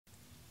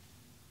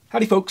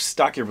Howdy folks,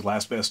 Stock here with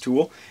Last Best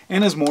Tool,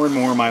 and as more and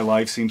more of my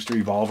life seems to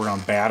revolve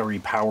around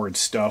battery-powered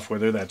stuff,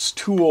 whether that's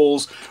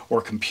tools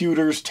or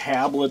computers,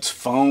 tablets,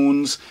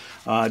 phones,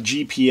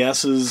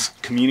 GPSs,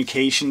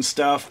 communication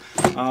stuff,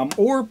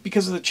 or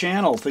because of the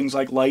channel, things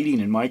like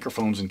lighting and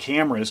microphones and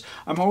cameras,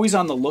 I'm always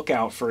on the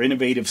lookout for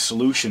innovative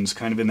solutions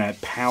kind of in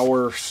that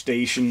power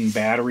station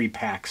battery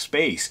pack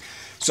space.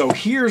 So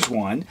here's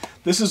one.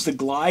 This is the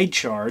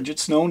Glydcharge.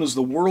 It's known as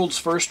the world's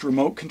first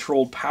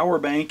remote-controlled power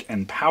bank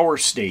and power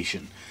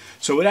station.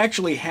 So it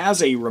actually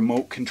has a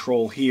remote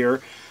control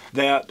here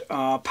that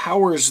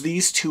powers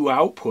these two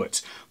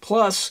outputs.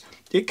 Plus,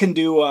 it can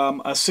do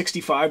a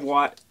 65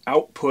 watt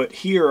output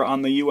here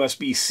on the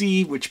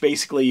USB-C, which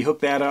basically you hook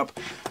that up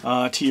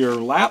to your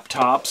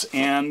laptops,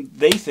 and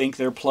they think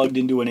they're plugged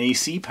into an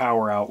AC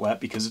power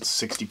outlet because it's a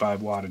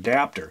 65 watt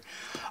adapter.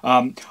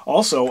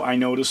 Also, I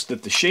noticed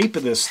that the shape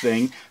of this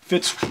thing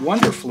fits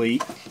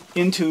wonderfully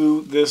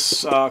into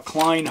this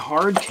Klein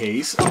hard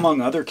case,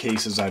 among other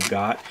cases I've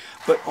got,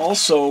 but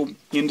also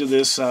into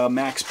this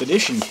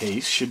Maxpedition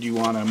case, should you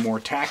want a more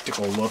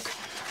tactical look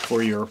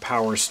for your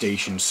power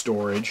station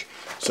storage.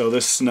 So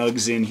this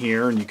snugs in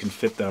here, and you can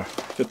fit the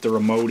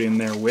remote in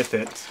there with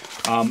it.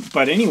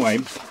 But anyway,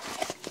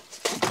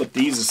 put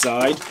these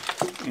aside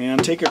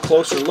and take a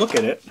closer look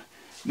at it.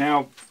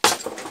 Now,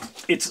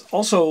 it's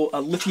also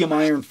a lithium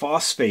iron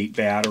phosphate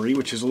battery,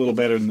 which is a little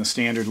better than the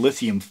standard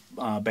lithium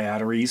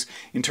batteries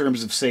in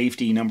terms of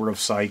safety, number of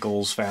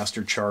cycles,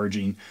 faster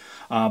charging.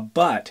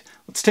 But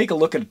let's take a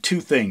look at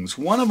two things.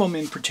 One of them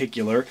in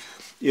particular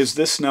is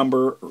this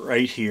number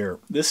right here.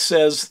 This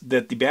says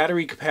that the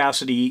battery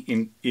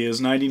capacity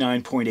is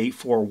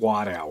 99.84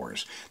 watt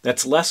hours.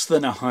 That's less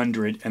than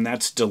 100, and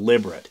that's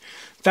deliberate.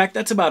 In fact,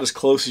 that's about as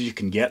close as you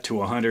can get to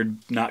 100,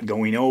 not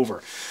going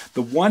over.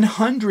 The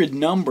 100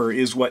 number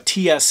is what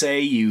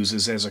TSA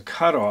uses as a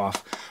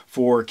cutoff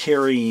for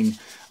carrying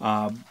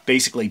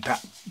basically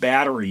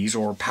batteries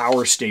or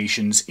power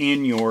stations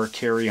in your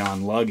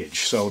carry-on luggage.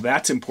 So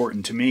that's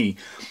important to me.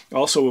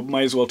 Also,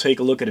 might as well take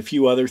a look at a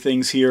few other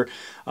things here.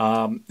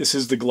 This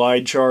is the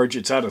Glydcharge.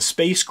 It's out of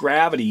Space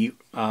Gravity,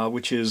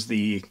 which is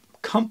the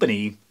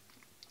company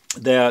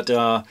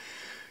that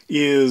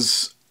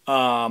is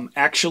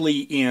actually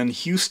in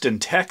Houston,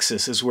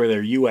 Texas is where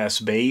their U.S.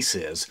 base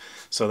is.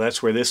 So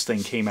that's where this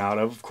thing came out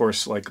of. Of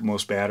course, like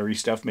most battery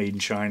stuff, made in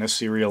China,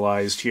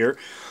 serialized here.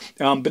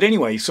 But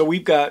anyway, so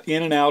we've got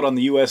in and out on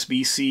the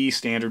USB-C,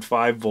 standard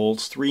 5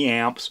 volts, 3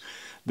 amps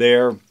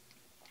there.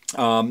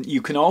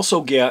 You can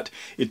also get,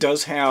 it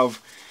does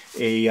have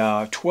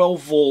a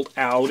 12 volt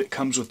out. It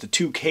comes with the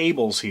two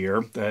cables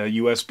here, the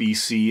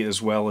USB-C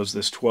as well as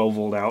this 12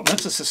 volt out. And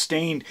that's a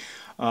sustained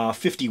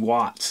 50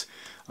 watts.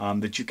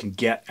 That you can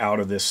get out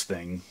of this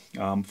thing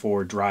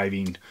for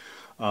driving.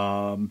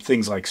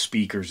 Things like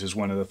speakers is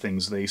one of the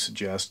things they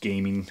suggest,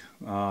 gaming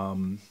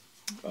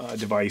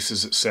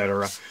devices,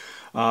 etc.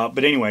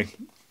 But anyway,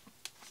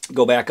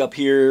 go back up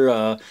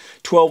here,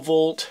 12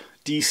 volt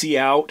DC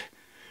out,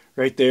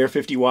 right there,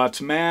 50 watts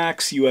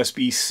max,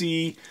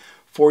 USB-C,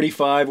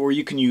 45, or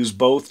you can use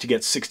both to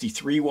get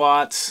 63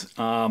 watts,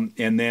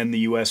 and then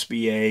the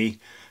USB-A,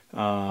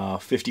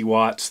 50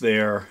 watts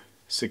there,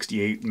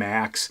 68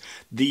 max.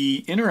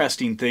 The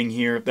interesting thing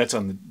here, that's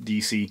on the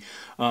DC,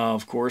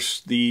 of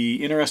course,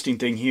 the interesting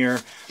thing here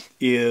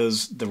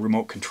is the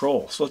remote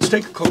control. So let's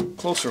take a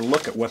closer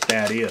look at what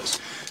that is.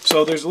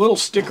 So there's a little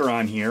sticker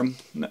on here.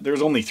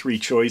 There's only 3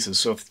 choices,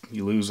 so if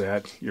you lose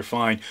that, you're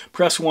fine.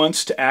 Press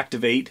once to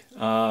activate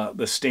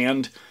the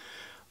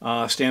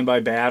standby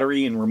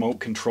battery and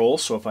remote control.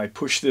 So if I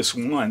push this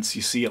once,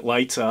 you see it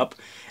lights up.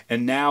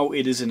 And now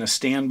it is in a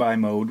standby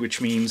mode, which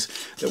means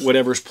that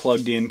whatever's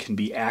plugged in can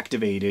be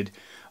activated.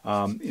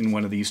 In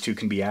one of these two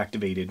can be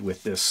activated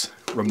with this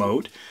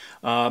remote.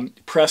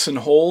 Press and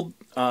hold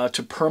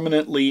to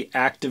permanently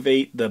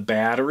activate the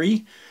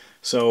battery.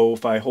 So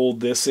if I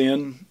hold this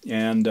in,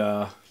 and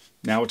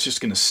now it's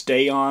just going to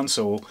stay on,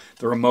 so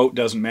the remote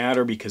doesn't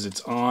matter because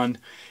it's on.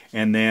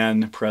 And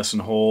then press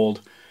and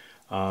hold,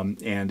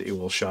 and it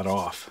will shut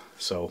off.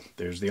 So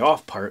there's the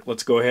off part.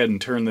 Let's go ahead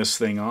and turn this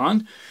thing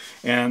on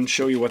and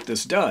show you what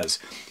this does.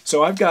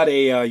 So I've got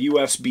a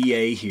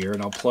USB-A here,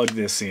 and I'll plug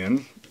this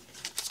in.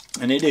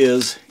 And it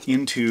is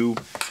into,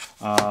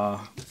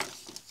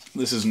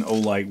 this is an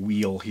O-light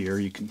wheel here.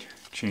 You can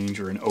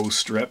change, or an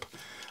O-strip.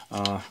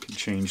 You can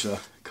change the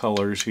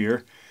colors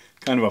here.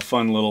 Kind of a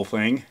fun little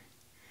thing.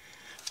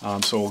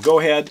 So we'll go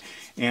ahead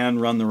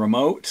and run the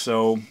remote.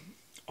 So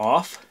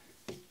off,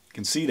 you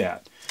can see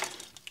that.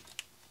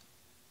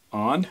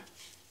 On,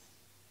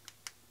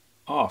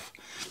 off.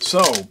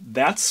 So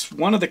that's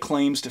one of the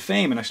claims to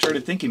fame, and I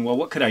started thinking, well,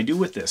 what could I do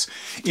with this?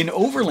 In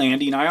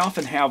overlanding, I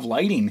often have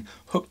lighting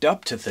hooked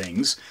up to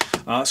things,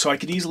 so I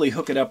could easily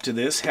hook it up to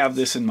this, have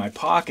this in my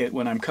pocket.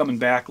 When I'm coming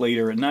back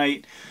later at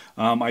night,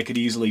 I could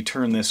easily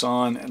turn this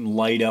on and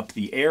light up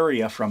the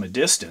area from a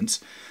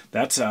distance.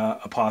 That's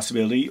a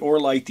possibility, or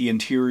light the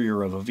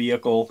interior of a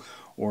vehicle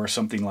or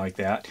something like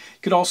that.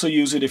 You could also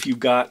use it if you've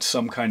got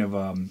some kind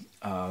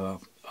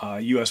of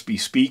USB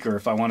speaker,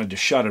 if I wanted to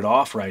shut it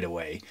off right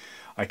away.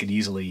 I could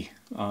easily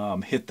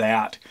hit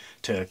that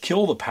to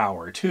kill the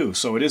power too.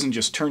 So it isn't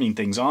just turning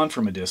things on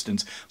from a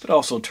distance, but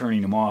also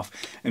turning them off.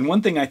 And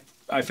one thing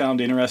I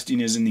found interesting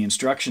is in the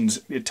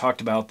instructions, it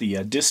talked about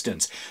the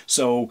distance.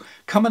 So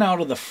coming out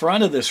of the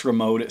front of this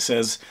remote, it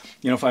says,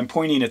 you know, if I'm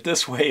pointing it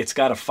this way, it's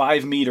got a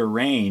 5-meter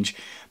range,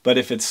 but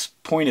if it's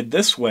pointed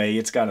this way,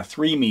 it's got a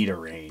 3-meter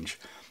range.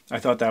 I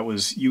thought that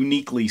was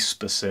uniquely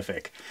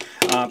specific.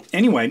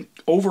 Anyway,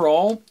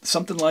 overall,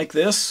 something like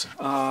this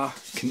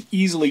can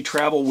easily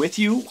travel with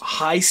you.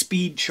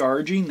 High-speed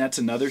charging, that's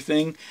another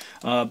thing.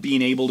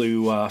 Being able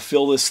to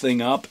fill this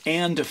thing up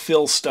and to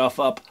fill stuff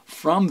up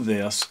from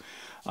this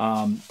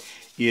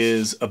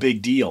is a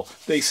big deal.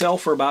 They sell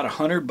for about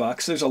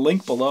 $100. There's a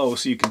link below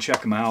so you can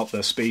check them out.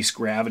 The Space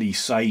Gravity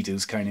site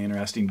is kind of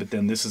interesting, but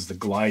then this is the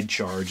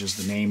Glydcharge is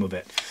the name of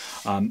it.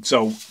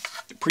 So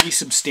pretty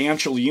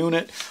substantial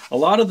unit. A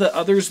lot of the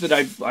others that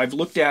I've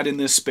looked at in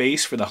this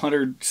space for the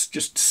 100,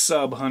 just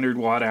sub 100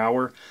 watt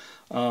hour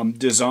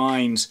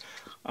designs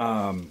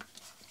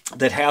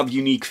that have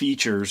unique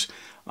features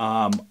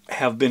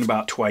have been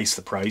about twice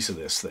the price of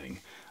this thing.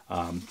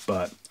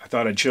 But I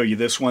thought I'd show you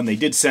this one. They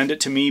did send it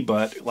to me,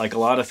 but like a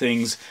lot of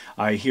things,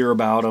 I hear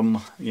about them,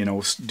 you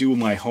know, do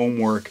my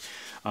homework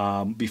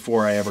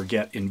before I ever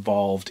get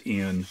involved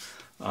in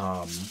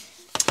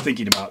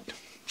thinking about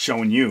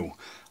showing you.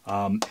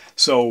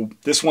 So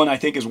this one I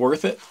think is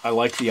worth it. I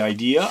like the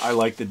idea. I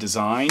like the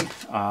design.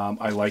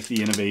 I like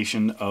the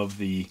innovation of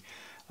the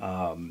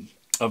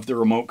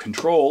remote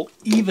control,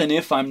 even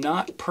if I'm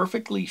not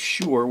perfectly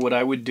sure what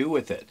I would do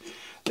with it.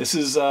 This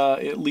is,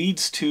 it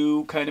leads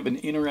to kind of an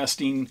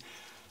interesting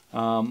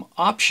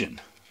option.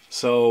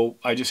 So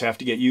I just have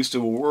to get used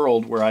to a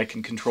world where I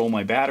can control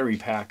my battery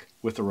pack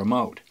with a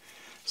remote.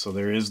 So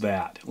there is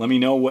that. Let me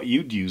know what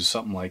you'd use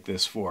something like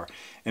this for.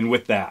 And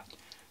with that,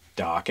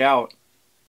 Doc out.